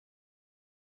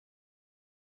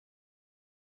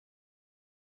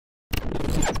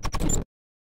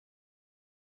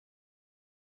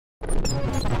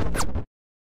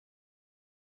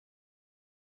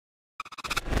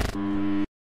Here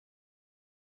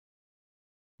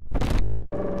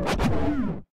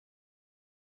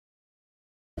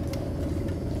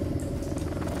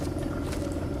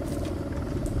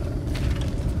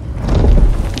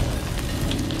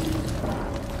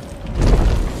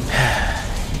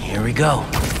we go.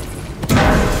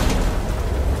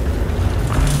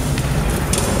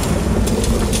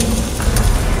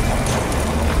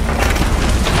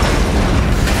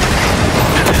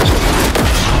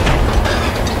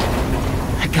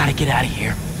 I gotta get out of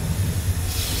here.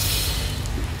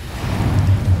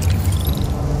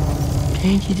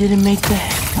 And you didn't make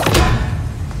that.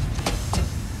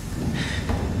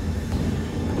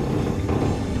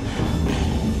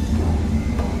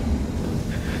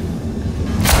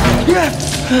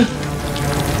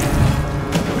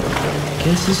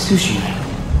 Guess it's sushi.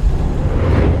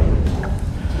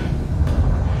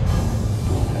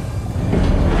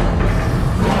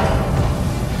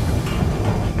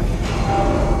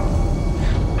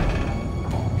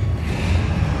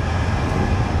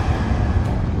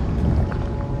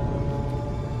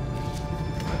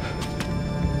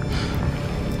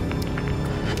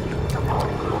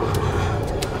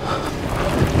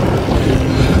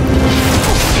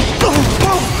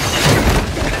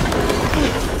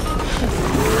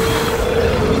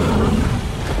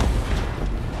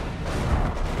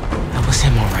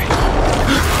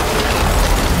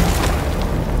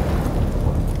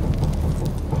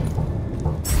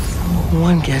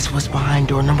 One guess what's behind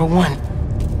door number 1.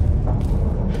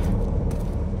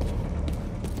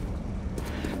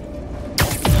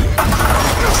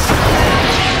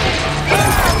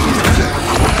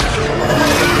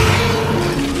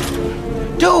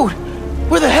 Dude,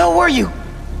 where the hell were you?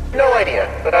 No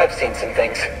idea, but I've seen some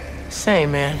things.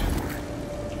 Same, man.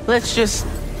 Let's just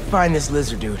find this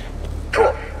lizard dude.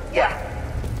 Cool, yeah.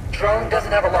 Drone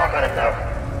doesn't have a lock on him, though.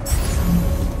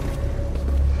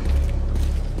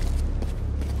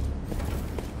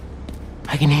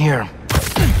 I can hear him.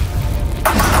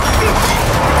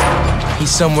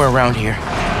 He's somewhere around here.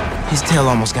 His tail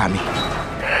almost got me.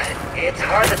 It's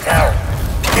hard to tell.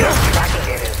 Tracking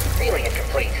data is really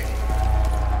incomplete.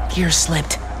 Gear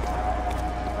slipped.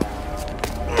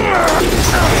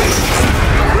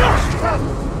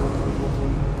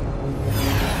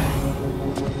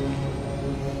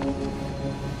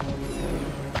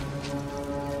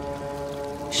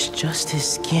 It's just his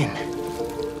skin.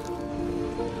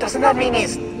 Doesn't that mean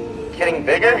he's getting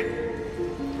bigger?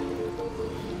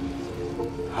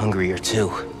 Hungrier too.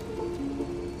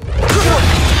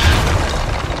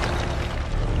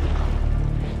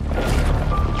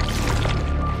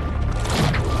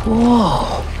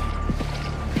 Whoa.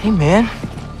 Hey, man.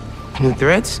 New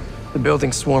threads? The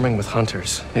building's swarming with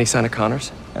hunters. Any sign of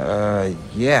Connors?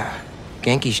 Yeah.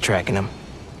 Genki's tracking him.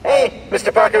 Hey,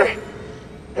 Mr. Parker.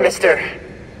 Mr.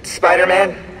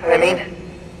 Spider-Man, I mean.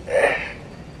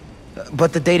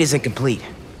 But the data's incomplete.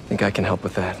 Think I can help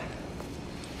with that.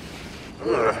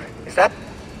 Is that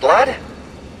blood?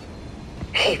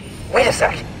 Hey, wait a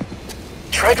sec.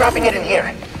 Try dropping it in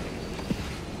here.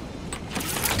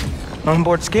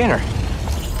 Onboard scanner.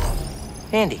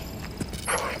 Handy.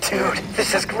 Dude,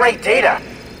 this is great data.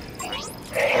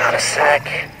 Hang on a sec.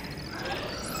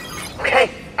 Okay,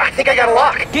 I think I got a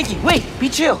lock. Genki, wait! Be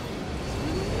chill!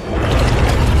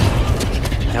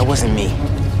 That wasn't me.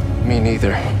 Me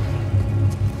neither.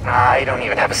 I don't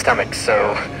even have a stomach,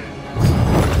 so...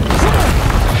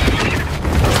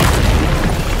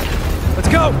 Let's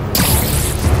go!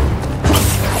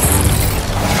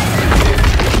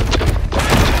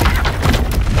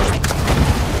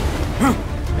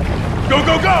 Go,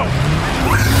 go, go!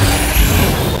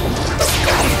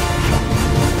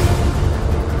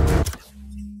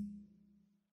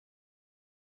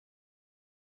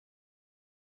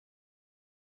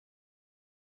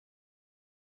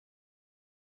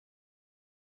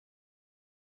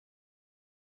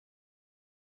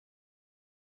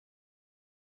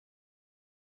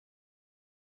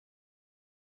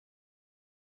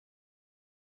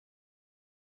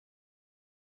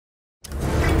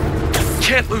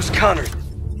 Can't lose Connor.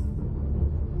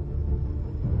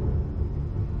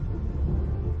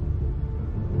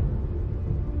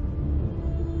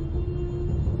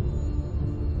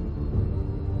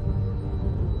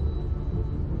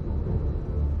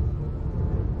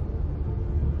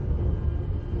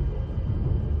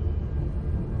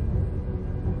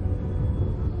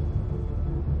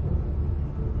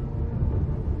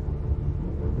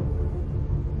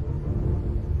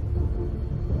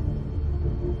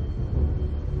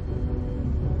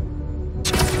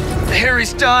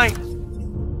 Harry's dying.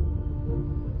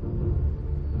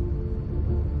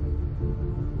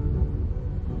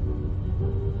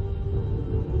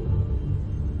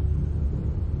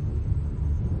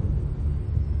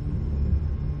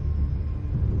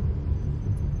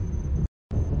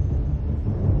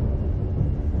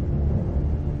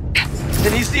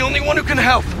 the only one who can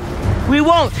help. We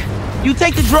won't. You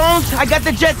take the drones, I got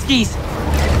the jet skis.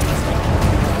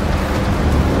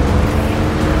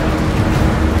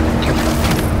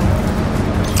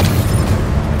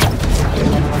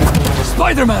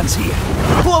 Spider-Man's here.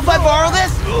 Cool if I borrow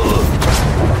this?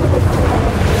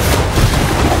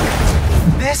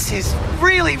 This is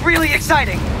really, really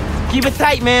exciting. Keep it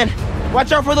tight, man.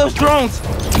 Watch out for those drones.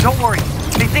 Don't worry.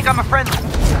 They think I'm a friend.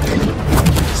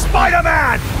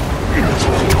 Spider-Man!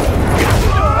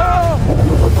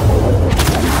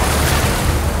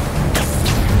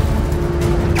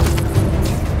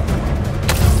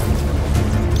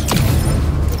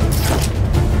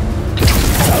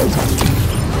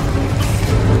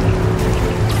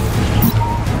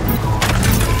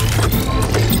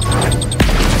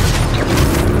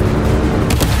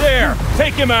 There!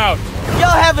 Take him out! Y'all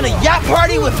having a yacht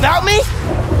party without me?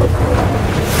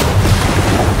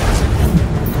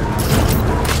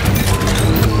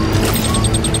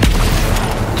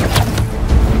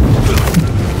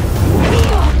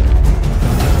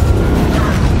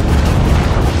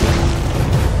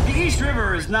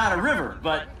 Not a river,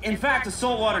 but in fact a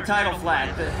saltwater tidal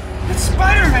flat that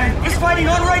Spider-Man is fighting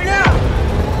on right now!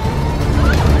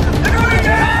 They're going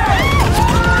down!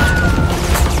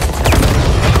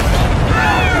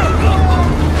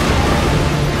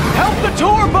 Help the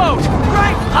tour boat!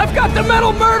 Right! I've got the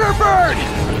metal murder bird!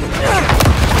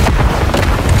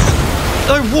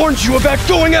 I warned you about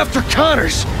going after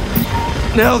Connors!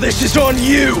 Now this is on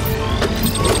you!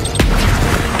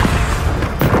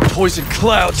 Poison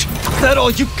clouds! Is that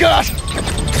all you got?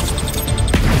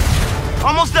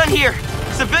 Almost done here.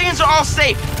 Civilians are all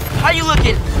safe. How you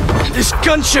looking? This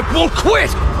gunship won't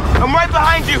quit! I'm right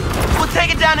behind you. We'll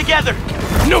take it down together.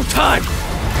 No time!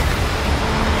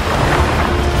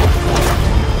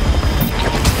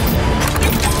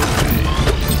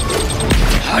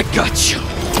 I got you.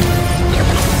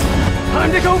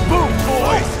 Time to go boom,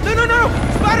 boys! No!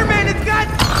 Spider-Man, it's got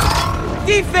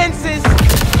defenses.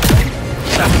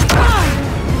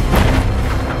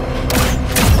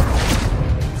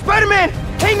 Spider-Man,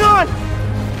 hang on!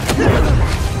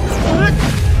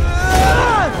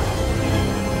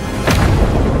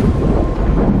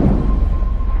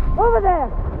 Over there!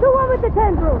 The one with the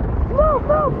tendrils! Move!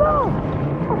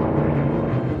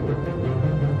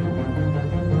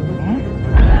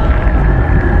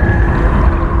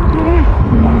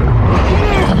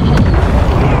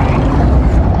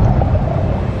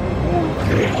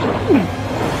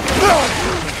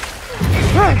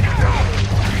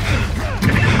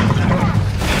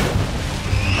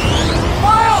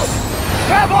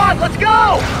 Grab on, let's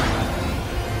go!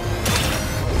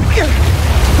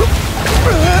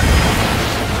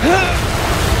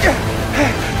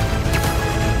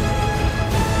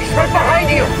 He's right behind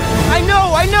you!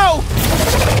 I know!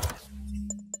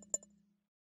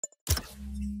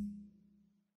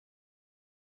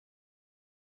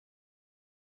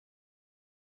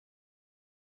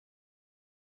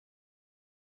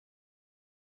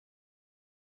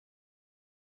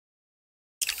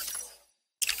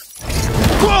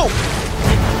 Whoa!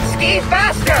 Ski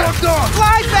faster!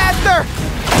 Fly faster!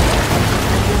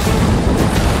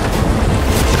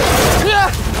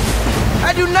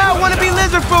 I do not want to be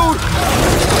lizard food!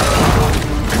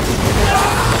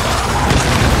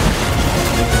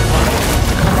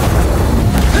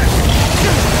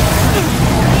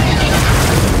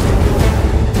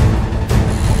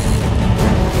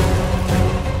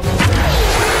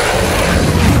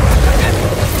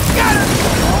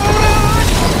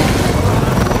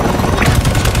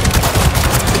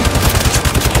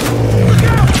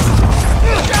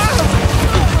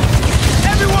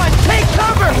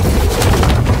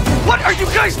 What are you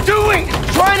guys doing?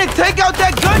 Trying to take out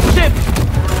that gunship!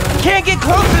 Can't get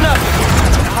close enough!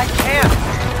 I can't.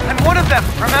 I'm one of them,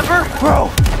 remember? Bro,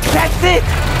 that's it!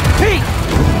 Pete!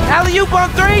 Alley-oop on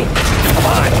 3? Come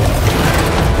on!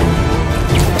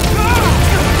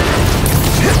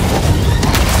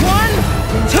 1,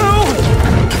 2,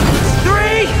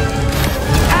 3,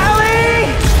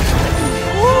 alley!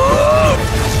 Woo!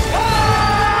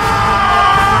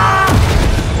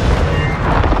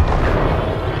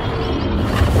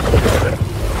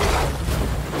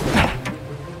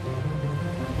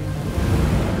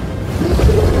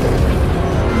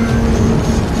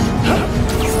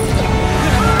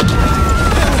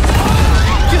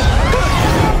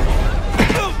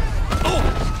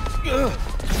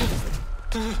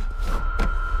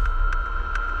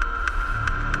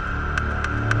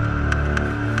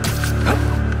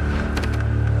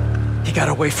 He got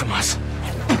away from us.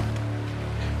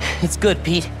 It's good,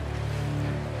 Pete.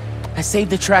 I saved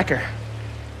the tracker.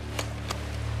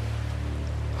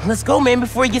 Let's go, man,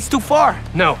 before he gets too far.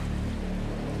 No.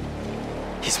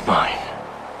 He's mine.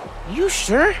 You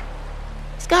sure?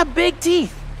 He's got big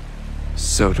teeth.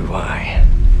 So do I.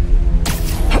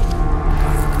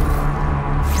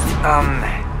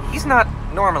 He's not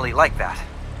normally like that,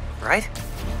 right?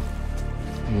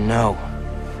 No.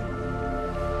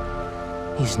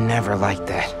 He's never like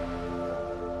that.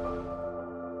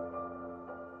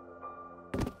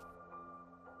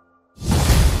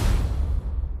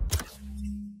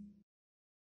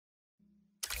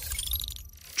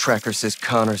 Tracker says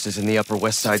Connors is in the Upper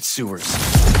West Side sewers.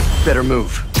 Better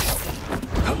move.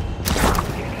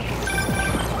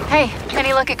 Hey,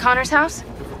 any look at Connor's house?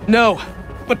 No,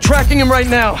 but tracking him right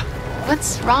now.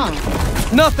 What's wrong?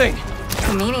 Nothing.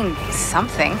 Meaning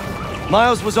something.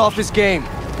 Miles was off his game.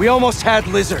 We almost had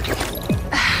Lizard.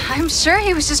 I'm sure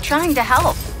he was just trying to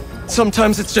help.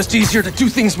 Sometimes it's just easier to do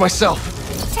things myself.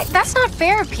 Hey, that's not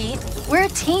fair, Pete. We're a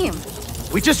team.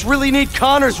 We just really need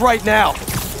Connors right now.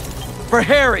 For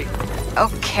Harry.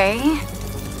 Okay.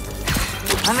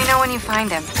 Let me know when you find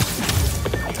him.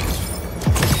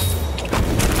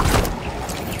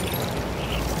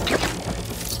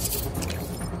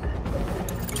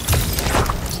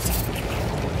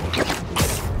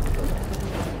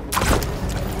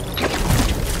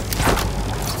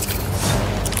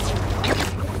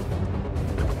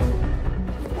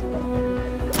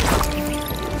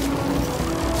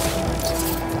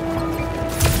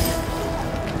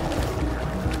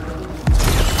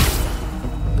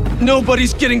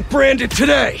 Nobody's getting branded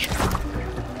today!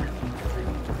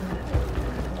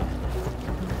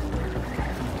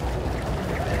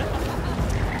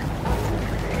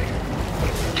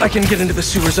 I can get into the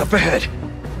sewers up ahead.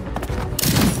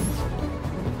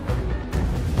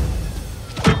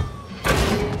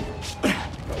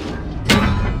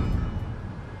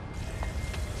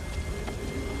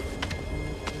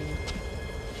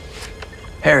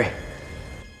 Harry.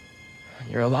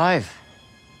 You're alive.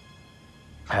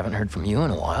 I haven't heard from you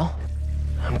in a while.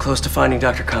 I'm close to finding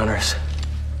Dr. Connors.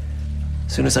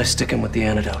 As soon as I stick him with the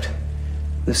antidote,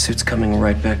 this suit's coming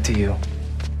right back to you.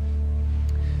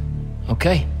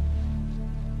 Okay.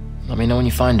 Let me know when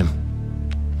you find him.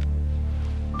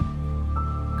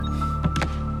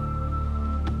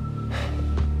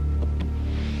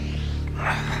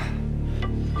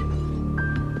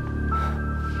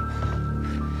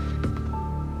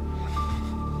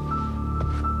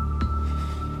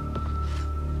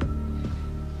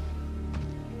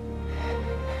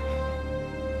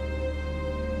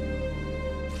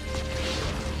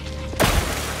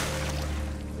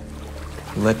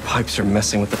 Lead pipes are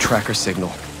messing with the tracker signal.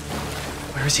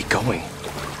 Where is he going?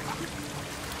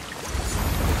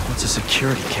 What's a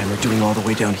security camera doing all the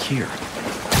way down here?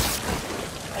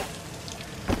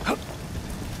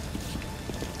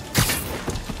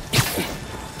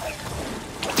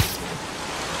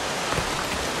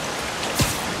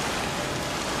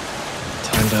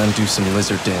 Time to undo some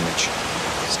lizard damage,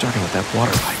 starting with that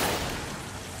water pipe.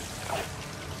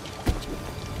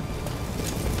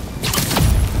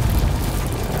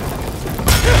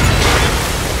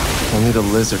 Only the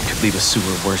lizard could leave a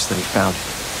sewer worse than he found it.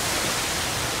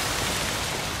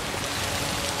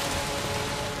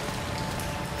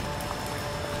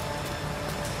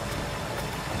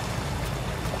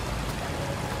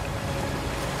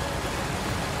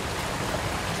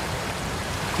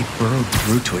 He burrowed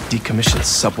through to a decommissioned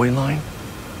subway line?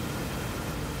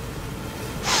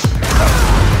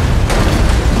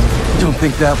 Don't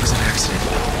think that was an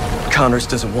accident. Connors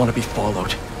doesn't want to be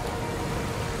followed.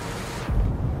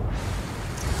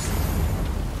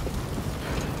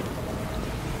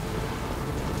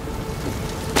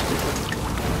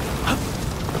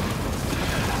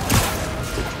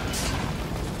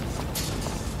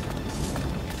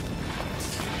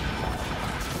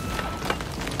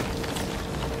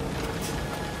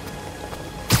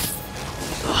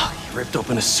 Ripped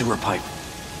open a sewer pipe.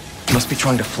 Must be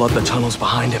trying to flood the tunnels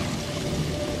behind him.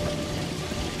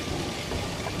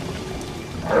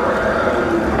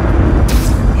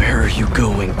 Where are you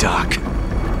going, Doc?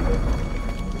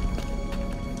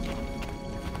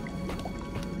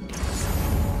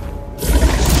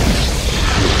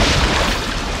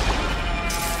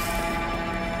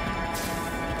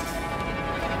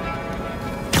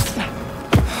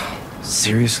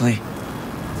 Seriously?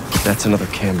 That's another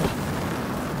camera.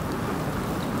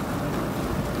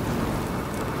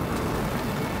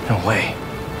 No way.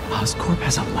 Oscorp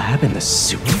has a lab in the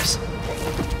sewers?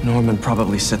 Norman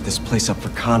probably set this place up for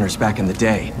Connors back in the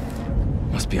day.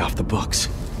 Must be off the books.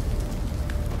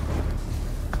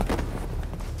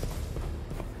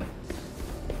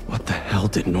 What the hell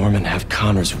did Norman have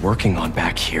Connors working on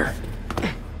back here?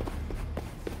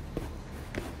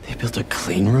 built a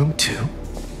clean room too?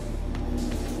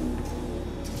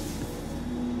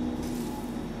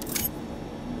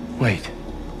 Wait.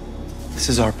 This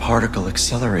is our particle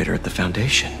accelerator at the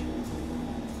Foundation.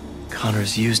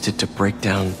 Connors used it to break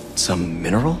down some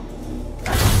mineral?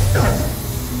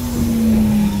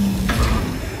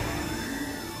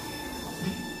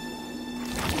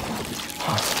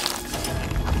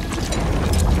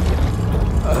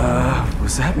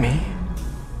 Was that me?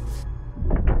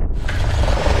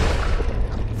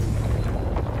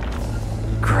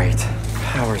 Great.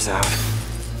 Power's out.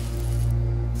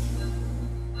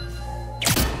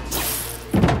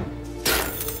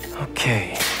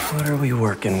 Okay, what are we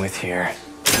working with here?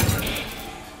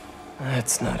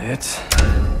 That's not it.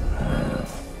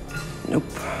 Nope.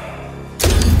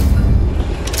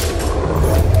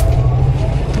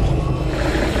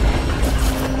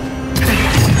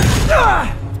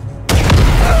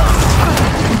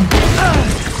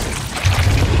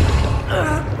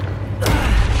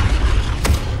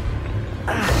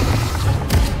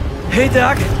 Hey,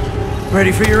 Doc.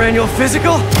 Ready for your annual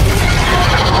physical?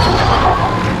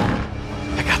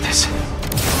 I got this.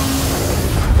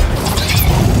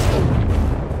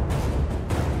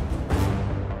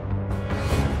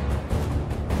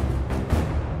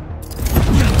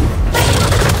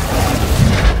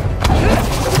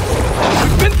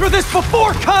 We've been through this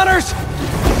before, Connors!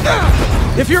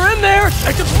 If you're in there,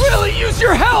 I could really use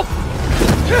your help!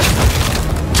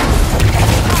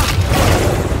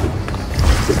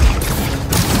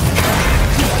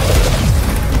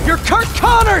 You're Kurt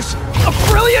Connors, a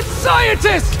brilliant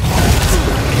scientist!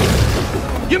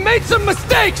 You made some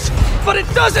mistakes, but it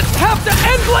doesn't have to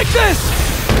end like this!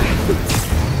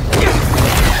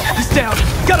 He's down.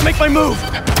 Gotta make my move.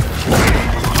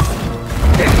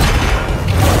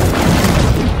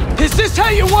 Is this how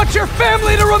you want your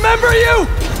family to remember you?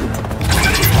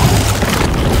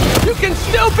 You can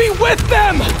still be with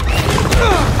them!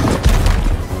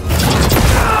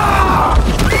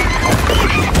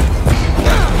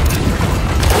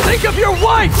 Think of your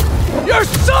wife! Your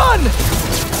son!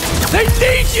 They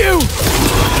need you!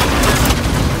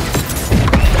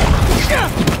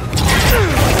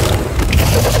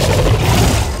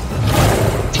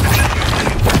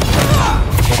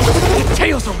 The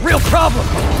tail's a real problem!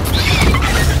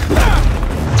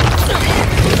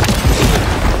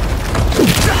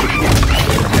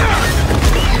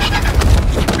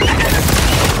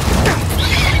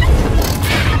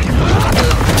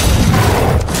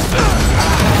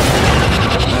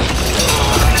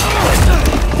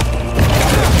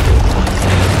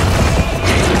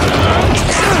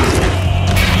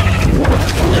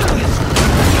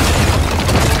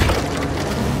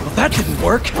 That didn't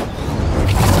work.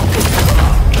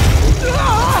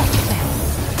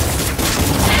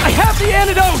 I have the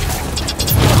antidote!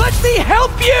 Let me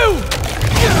help you!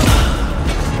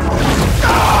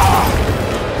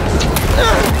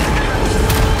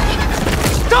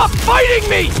 Stop fighting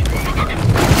me!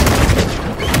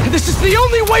 This is the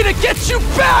only way to get you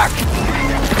back!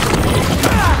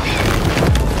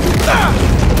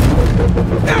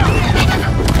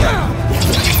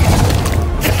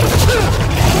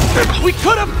 We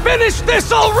could have finished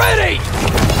this already!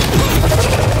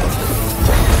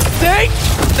 Stay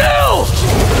still!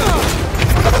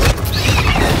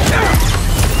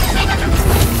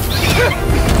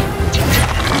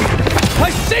 I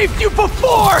saved you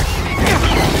before!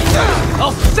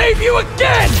 I'll save you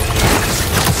again!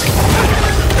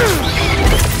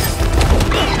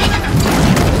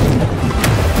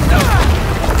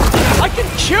 I can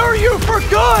cure you for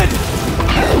good!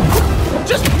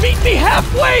 Just meet me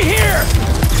halfway here!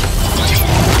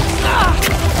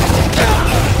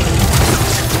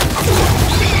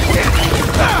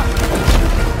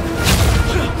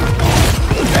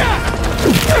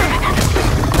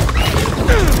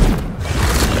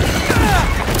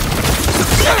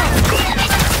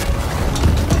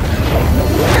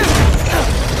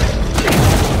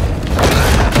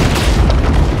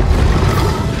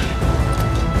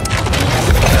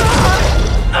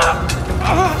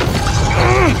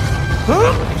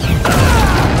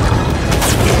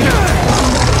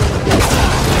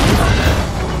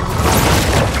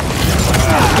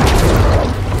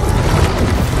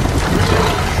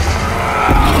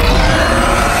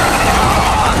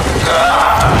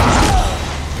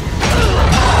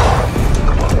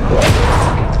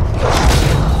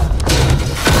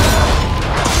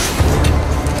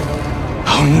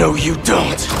 No, you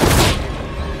don't!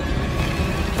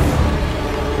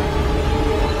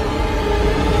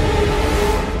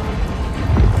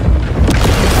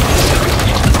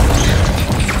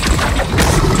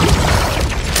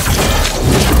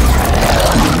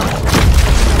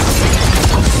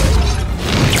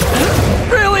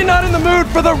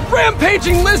 mood for the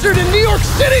rampaging lizard in New York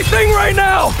City thing right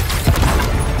now!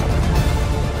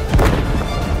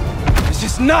 This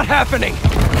is not happening!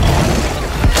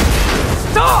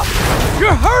 Stop!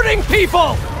 You're hurting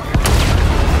people!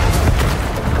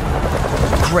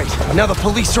 Great, now the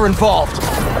police are involved.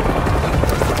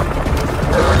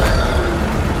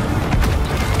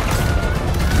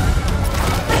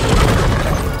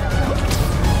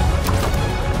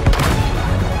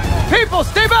 People,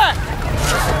 stay back!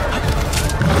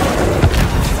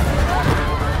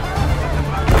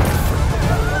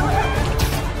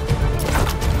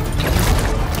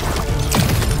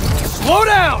 Slow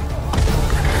down!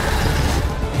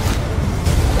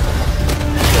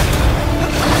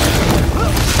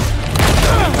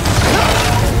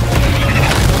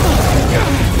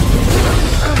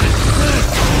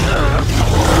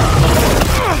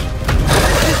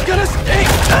 He's gonna stay.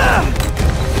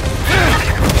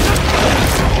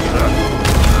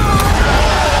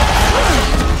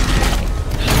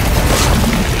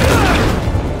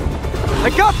 I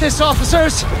got this,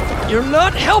 officers! You're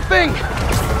not helping!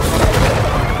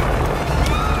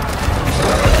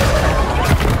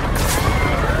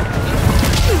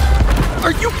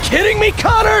 Are you kidding me,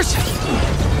 Connors?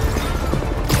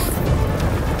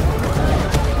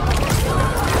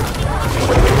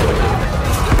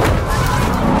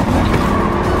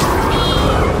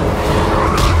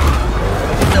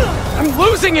 I'm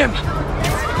losing him!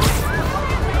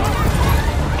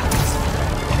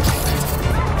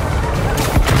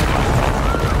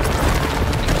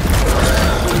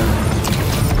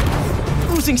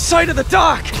 Losing sight of the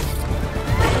dock!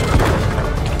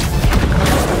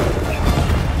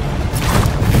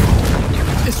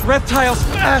 This reptile's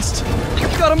fast!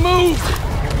 Gotta move!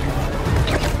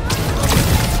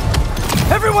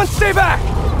 Everyone stay back!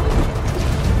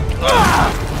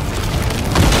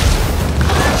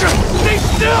 Just stay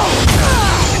still!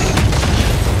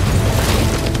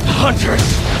 Hunters!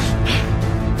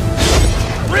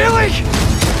 Really?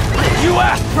 You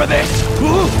asked for this!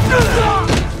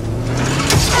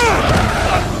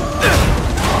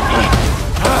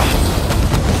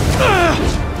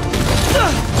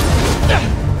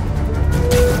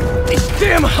 These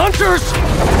damn hunters!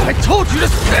 I told you to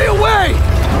stay away!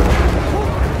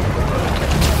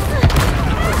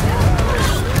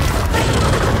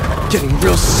 Getting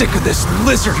real sick of this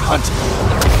lizard hunt.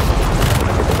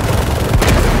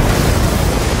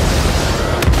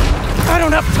 I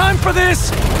don't have time for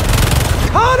this!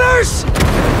 Connors!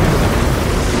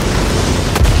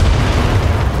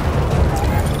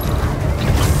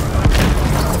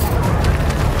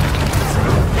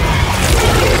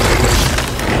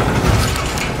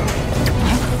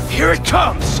 Here it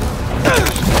comes!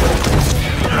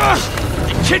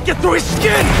 You can't get through his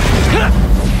skin!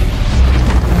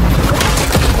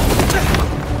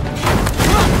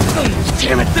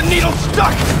 Damn it, the needle's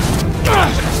stuck!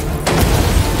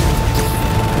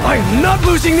 I am not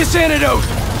losing this antidote!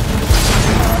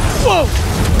 Whoa!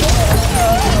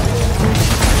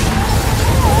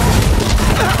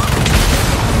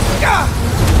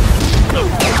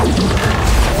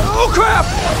 Oh crap!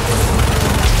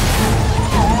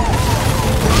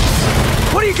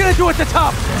 What are you gonna do at the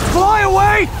top? Fly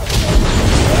away?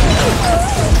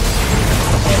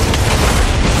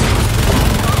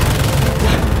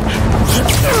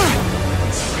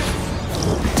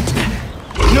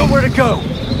 Nowhere to go.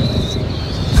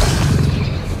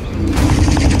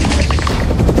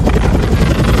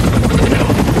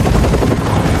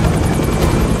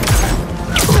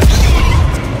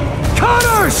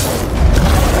 Connors!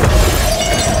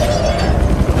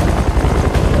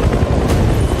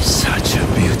 Such a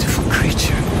beautiful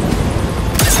creature.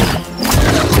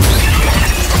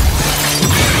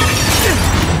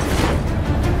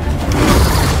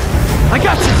 I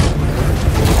got you!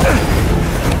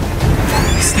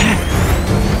 Is that...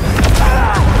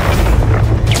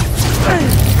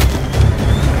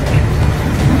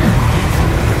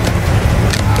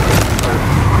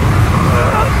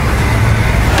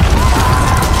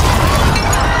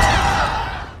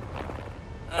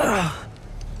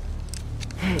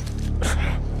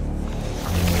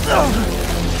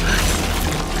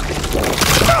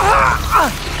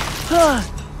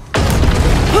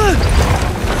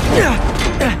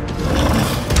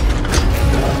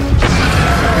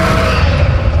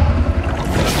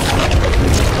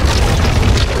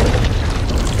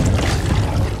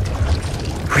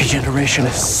 Regeneration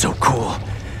is so cool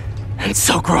and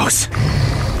so gross.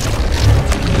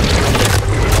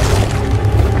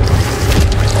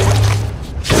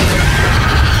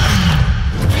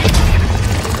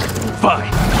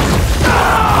 Fine.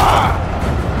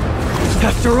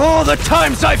 After all the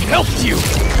times I've helped you,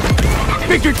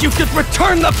 figured you could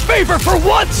return the favor for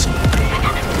once!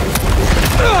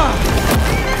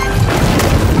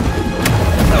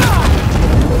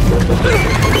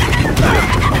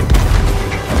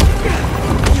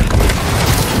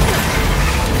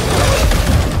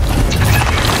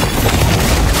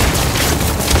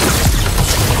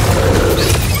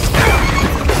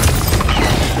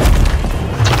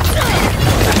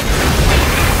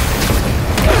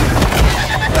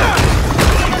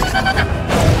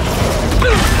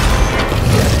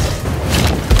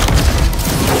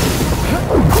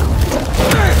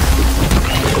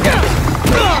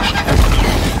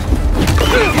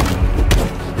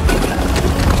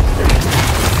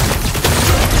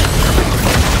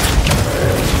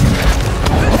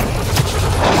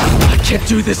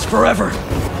 Do this forever.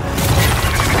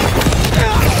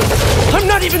 I'm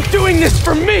not even doing this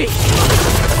for me.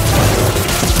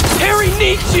 Harry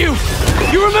needs you.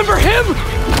 You remember him?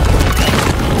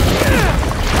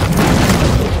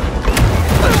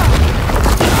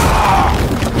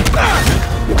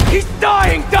 He's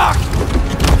dying, Doc.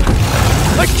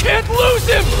 I can't lose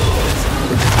him.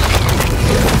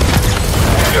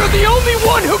 You're the only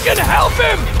one who can help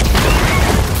him.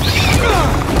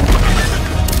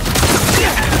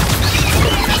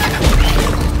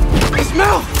 His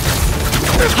mouth!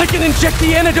 I can inject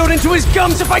the antidote into his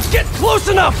gums if I get close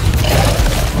enough!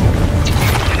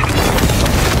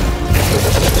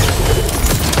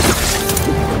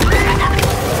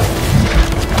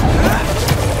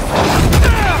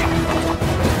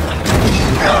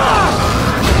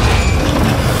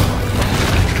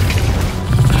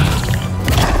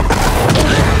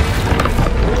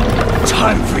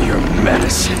 Time for your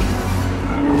medicine.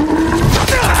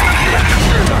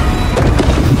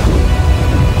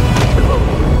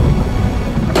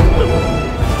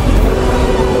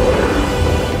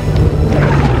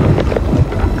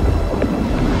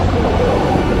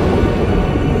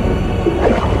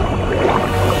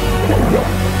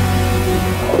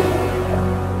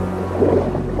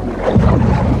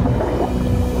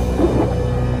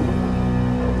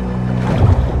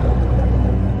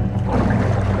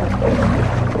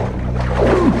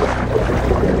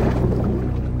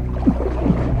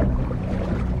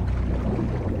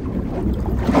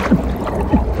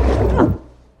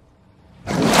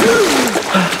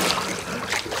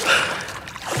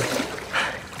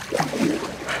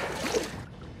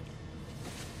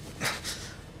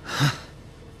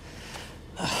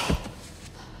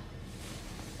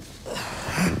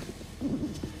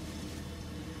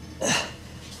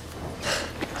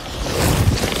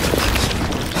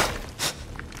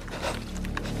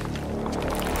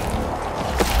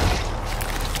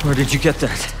 Where did you get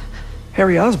that?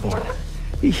 Harry Osborn.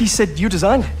 He said you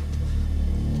designed it.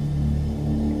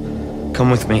 Come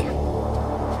with me.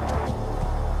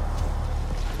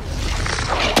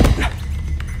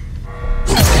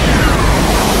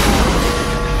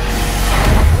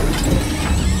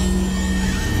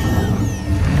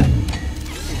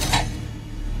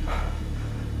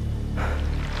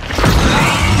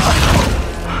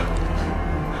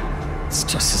 It's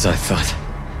just as I thought.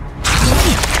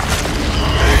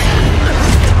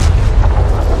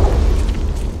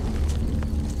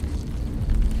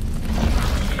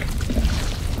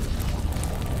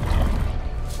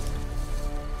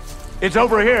 It's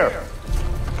over here.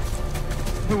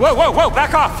 Whoa, whoa, whoa,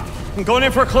 back off! I'm going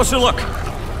in for a closer look.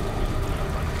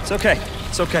 It's okay,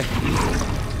 it's okay.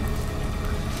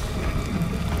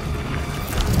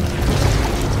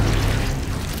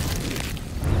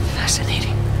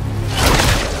 Fascinating.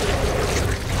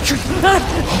 Shoot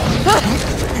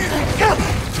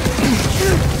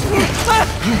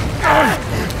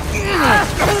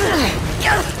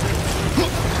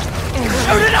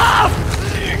it off!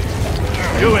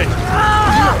 Do it.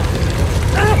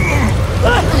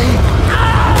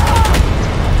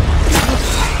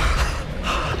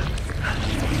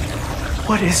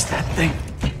 What is that thing?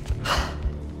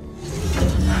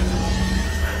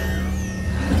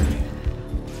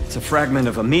 It's a fragment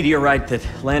of a meteorite that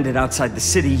landed outside the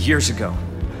city years ago.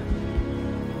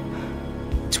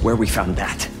 It's where we found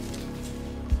that.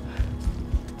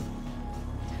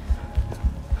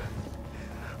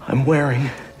 I'm wearing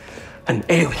an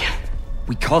alien.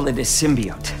 We call it a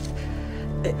symbiote.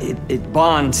 It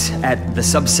bonds at the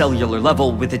subcellular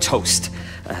level with its host.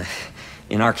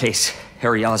 In our case,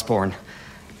 Harry Osborn.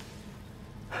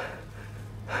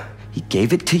 He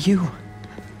gave it to you?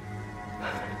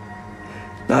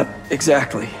 Not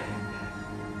exactly.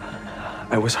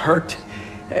 I was hurt,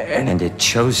 And it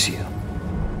chose you.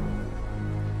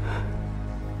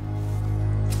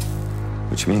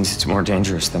 Which means it's more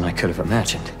dangerous than I could have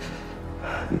imagined.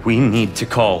 We need to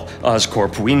call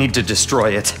Oscorp. We need to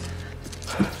destroy it.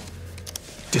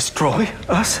 Destroy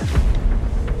us?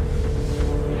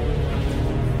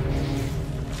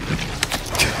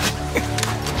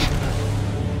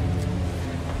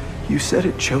 You said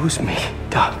it chose me,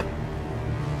 Doc.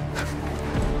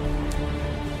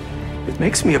 It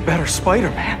makes me a better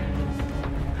Spider-Man.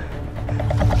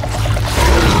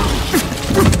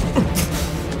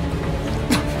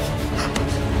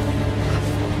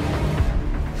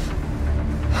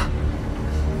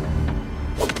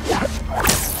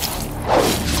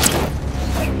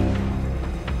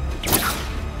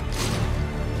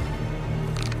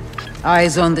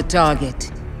 Eyes on the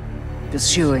target.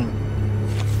 Pursuing.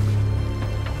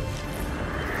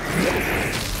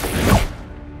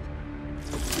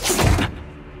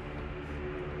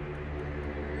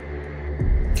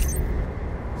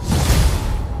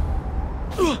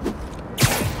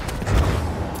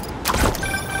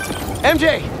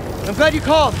 MJ, I'm glad you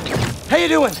called. How you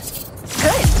doing?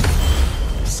 Good.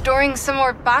 Storing some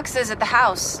more boxes at the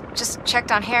house. Just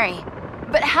checked on Harry.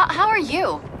 But how are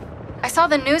you? I saw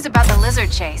the news about the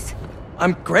lizard chase.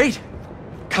 I'm great.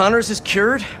 Connors is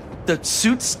cured, the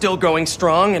suit's still going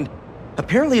strong, and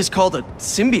apparently is called a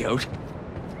symbiote.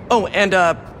 Oh, and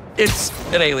it's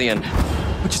an alien.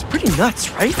 Which is pretty nuts,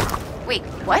 right? Wait,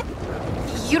 what?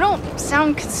 You don't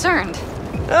sound concerned.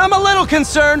 I'm a little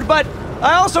concerned, but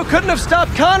I also couldn't have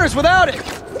stopped Connors without it.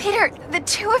 Peter, the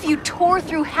two of you tore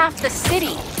through half the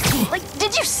city. Like,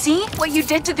 did you see what you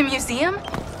did to the museum?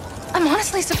 I'm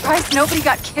honestly surprised nobody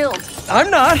got killed.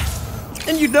 I'm not.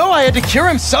 And you know I had to cure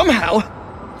him somehow.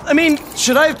 I mean,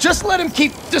 should I have just let him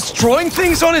keep destroying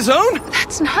things on his own?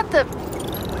 That's not the...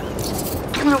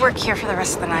 I'm gonna work here for the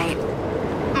rest of the night.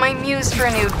 My muse for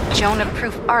a new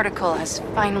Jonah-proof article has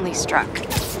finally struck.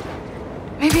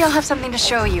 Maybe I'll have something to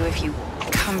show you if you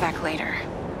come back later.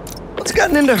 What's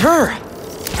gotten into her?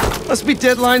 Must be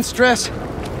deadline stress.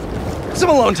 Some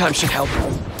alone time should help.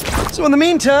 So in the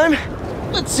meantime,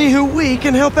 let's see who we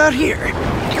can help out here.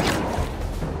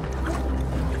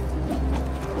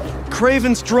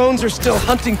 Kraven's drones are still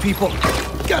hunting people.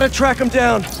 Gotta track them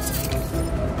down.